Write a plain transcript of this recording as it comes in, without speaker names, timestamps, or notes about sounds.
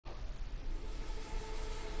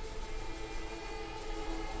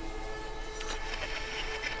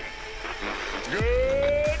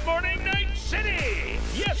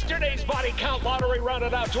count lottery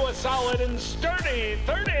rounded out to a solid and sturdy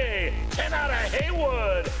 30. 10 out of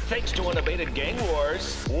Haywood. Thanks to unabated gang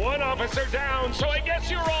wars. One officer down, so I guess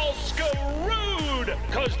you're all screwed.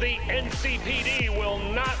 Cause the NCPD will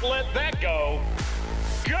not let that go.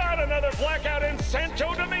 Got another blackout in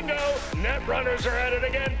Santo Domingo. Net runners are at it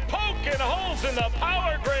again, poking holes in the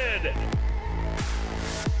power grid.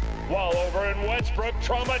 While over in Westbrook,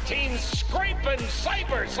 trauma teams scraping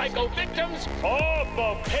cyber psycho victims off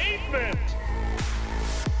the pavement.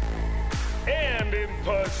 And in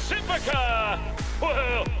Pacifica,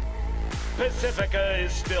 well, Pacifica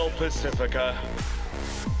is still Pacifica.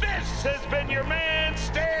 This has been your man,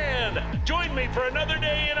 Stan. Join me for another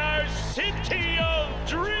day in our city of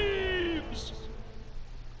dreams.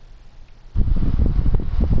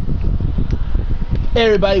 Hey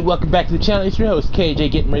everybody, welcome back to the channel. It's your host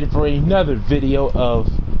KJ, getting ready for another video of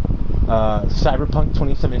Cyberpunk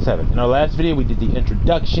 2077. In our last video we did the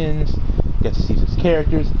introductions, got to see his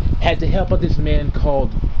characters, had to help out this man called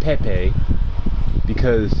Pepe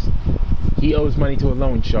because he owes money to a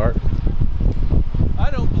loan shark. I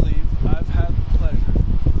don't believe I've had the pleasure.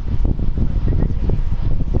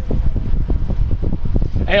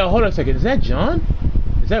 Hey, oh, hold on a second, is that John?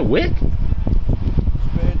 Is that Wick?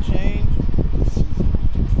 Spare change.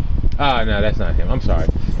 Oh, no, that's not him. I'm sorry.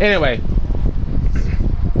 Anyway,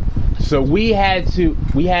 so we had to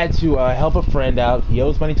help a friend out. He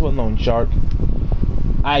owes money to a loan shark.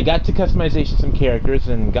 I got to customization some characters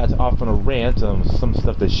and got off on a rant on some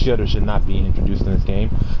stuff that should or should not be introduced in this game.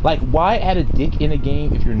 Like, why add a dick in a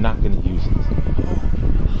game if you're not going to use it?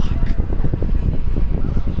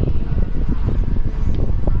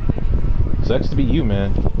 Sucks to be you,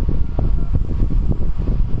 man.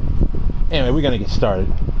 Anyway, we're going to get started.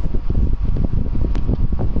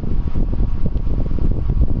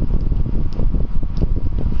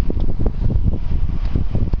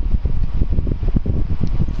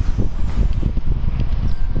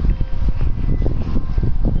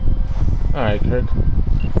 Alright, Kirk.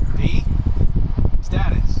 B?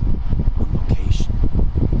 Status? On location.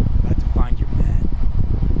 About to find your man.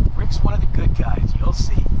 Rick's one of the good guys, you'll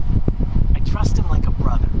see. I trust him like a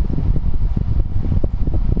brother.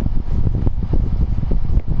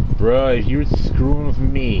 Bruh, if you're screwing with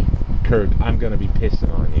me, Kirk, I'm gonna be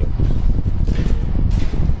pissing on you.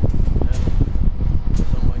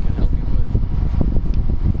 Something I can help you with.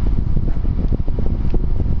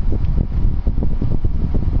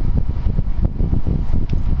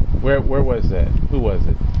 Where was that? Who was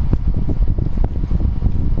it?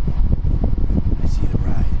 I see the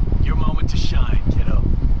ride. Your moment to shine, kiddo.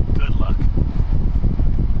 Good luck.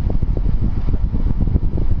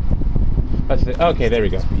 That's it. Okay, there we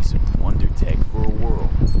go. Piece of wonder tech for a world.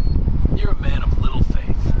 You're a man of little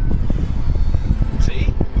faith.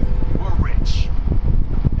 See? We're rich.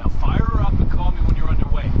 Now fire her up and call me when you're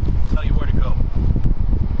underway. I'll tell you where to go.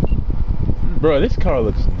 Bro, this car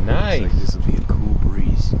looks nice. Looks like this will be a cool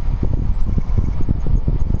breeze.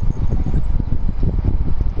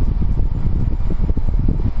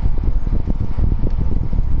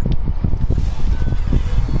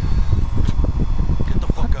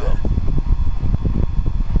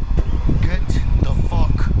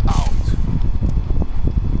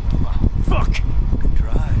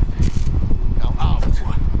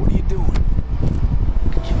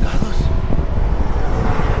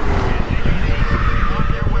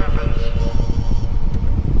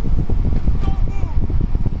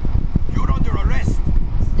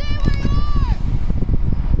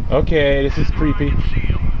 Okay, this is creepy. On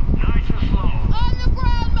the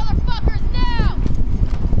ground, motherfuckers, now!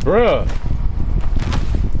 Bruh.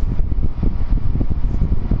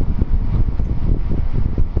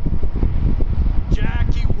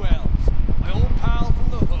 Jackie Wells, my old pal from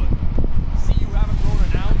the hood. See you haven't grown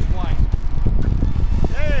an ounce wiser.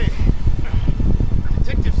 Hey!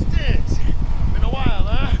 Detective Stiggs. Been a while,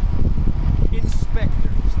 huh?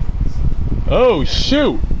 Inspector Stiggs. Oh,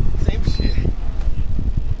 shoot. Same shit.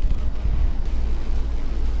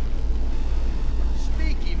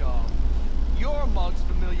 Speaking of, your mug's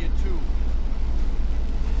familiar too.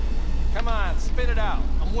 Come on, spit it out.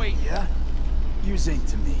 I'm waiting. Yeah? Yours ain't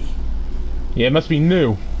to me. Yeah, it must be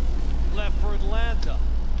new. Left for Atlanta,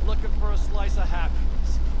 looking for a slice of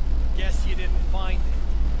happiness. Guess you didn't find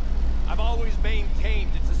it. I've always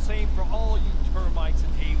maintained it's the same for all you termites in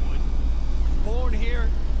Haywood. Born here,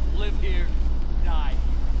 live here, die here.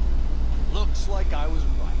 Looks like I was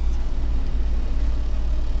right.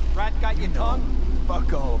 Rat got your tongue?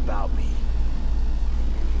 Fuck all about me.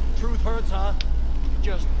 Truth hurts, huh?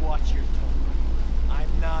 Just watch your tongue.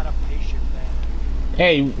 I'm not a patient man.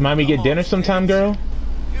 Hey, mind me get dinner sometime, girl?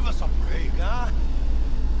 Give us a break, huh?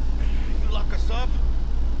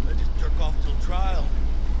 trial.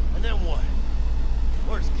 And then what?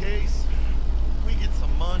 Worst case, we get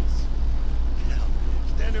some months. Hell,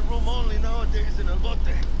 standing room only nowadays in El Bote.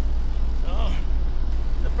 Oh,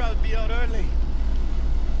 they'll probably be out early.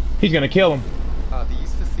 He's gonna kill him. Are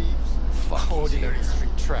these the thieves? Ordinary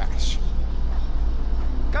street trash.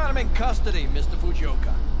 Got him in custody, Mr.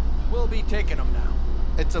 Fujioka. We'll be taking him now.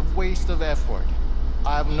 It's a waste of effort.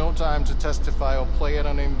 I have no time to testify or play it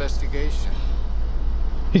on an investigation.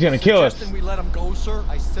 He's gonna kill us. Suggesting we let him go, sir?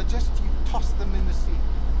 I suggest you toss them in the sea.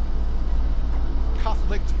 Cuff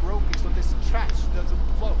legs broken so this trash doesn't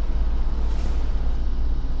float.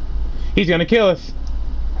 He's gonna kill us.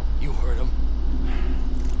 You heard him.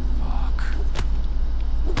 Fuck.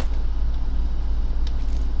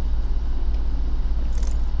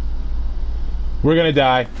 We're gonna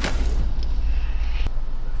die.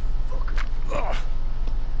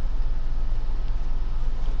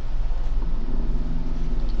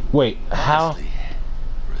 Wait, how? Honestly,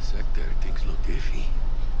 for a sec there, things looked iffy.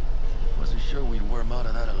 Wasn't sure we'd worm out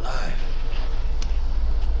of that alive.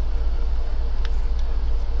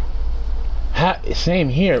 Same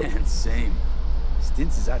here. Man, same.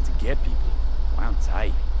 Stints is out to get people. Wound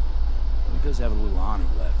tight. But he does have a little honor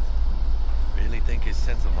left. Really think his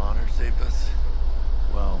sense of honor saved us?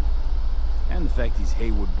 Well, and the fact he's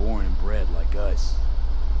Haywood born and bred like us.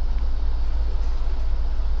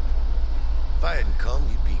 If I hadn't come,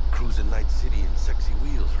 you'd be cruising Night City in sexy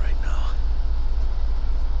wheels right now.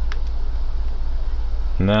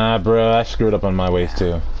 Nah, bro, I screwed up on my ways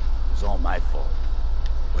too. It was all my fault.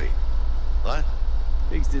 Wait, what?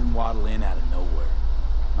 Biggs didn't waddle in out of nowhere.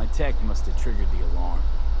 My tech must have triggered the alarm.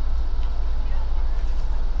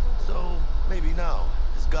 So, maybe now,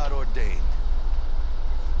 is God ordained.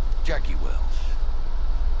 Jackie Wells.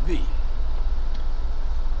 V.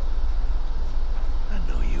 I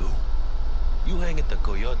know you. You hang at the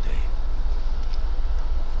Coyote.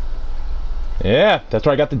 Yeah, that's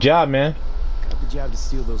where I got the job, man. Got the job to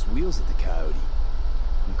steal those wheels at the Coyote.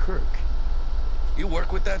 From Kirk. You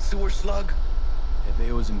work with that sewer slug?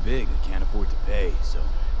 Pepe owes him big. I can't afford to pay, so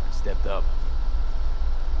I stepped up.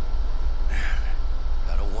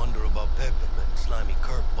 Gotta wonder about Pepe letting slimy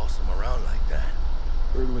Kirk boss him around like that.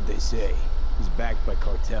 Heard what they say. He's backed by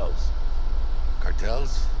cartels.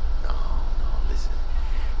 Cartels? No, listen.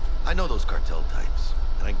 I know those cartel types,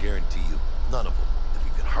 and I guarantee you, none of them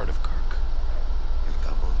have even heard of Kirk. El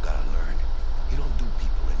Cabron's gotta learn. He don't do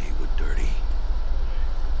people in Haywood dirty.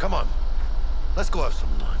 Come on, let's go have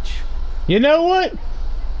some lunch. You know what?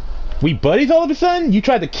 We buddies all of a sudden? You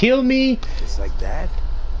tried to kill me? Just like that?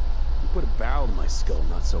 You put a barrel in my skull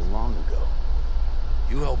not so long ago.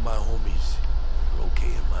 You help my homies. You're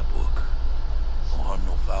okay in my book. No harm,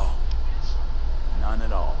 no foul. None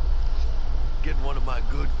at all. Getting one of my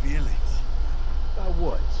good feelings. About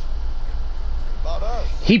what? About us.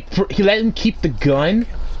 He let him keep the gun?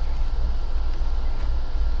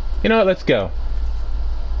 You know what? Let's go.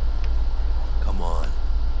 Come on.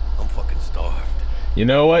 I'm fucking starved. You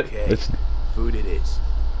know what? Okay. Food it is.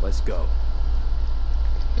 Let's go.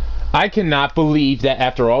 I cannot believe that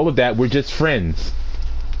after all of that, we're just friends.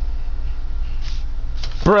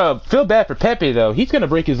 Bruh, feel bad for Pepe though. He's gonna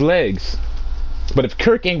break his legs. But if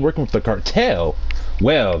Kirk ain't working with the cartel,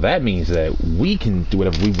 well, that means that we can do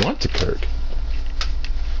whatever we want to Kirk.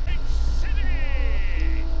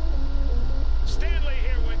 City! Stanley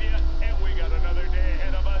here with you, and we got another day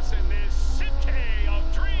ahead of us in this city of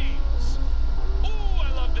dreams. Ooh,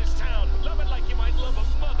 I love this town. Love it like you might love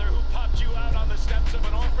a mother who popped you out on the steps of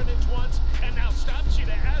an orphanage once and now stops you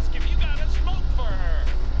to ask if you got a smoke for her.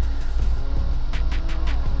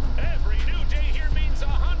 Every new day here means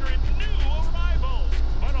 100 new arrivals,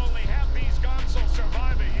 but only half these gonks will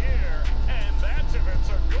survive a year, and that's if it's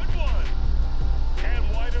a good one.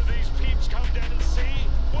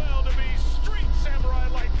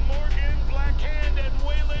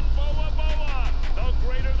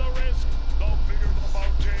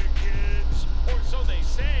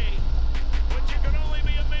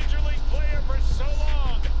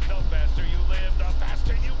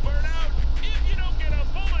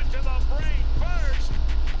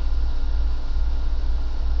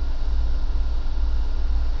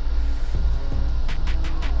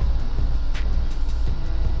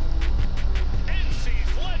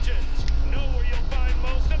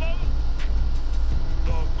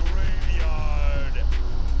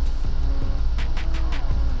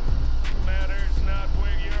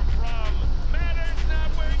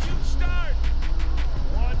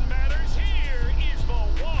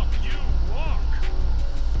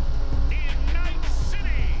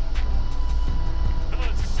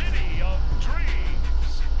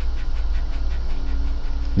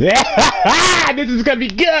 Yeah, this is gonna be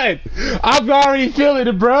good. I'm already feeling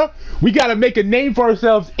it, bro. We gotta make a name for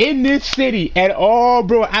ourselves in this city. And oh,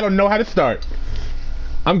 bro, I don't know how to start.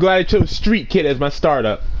 I'm glad I chose Street Kid as my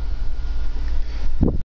startup.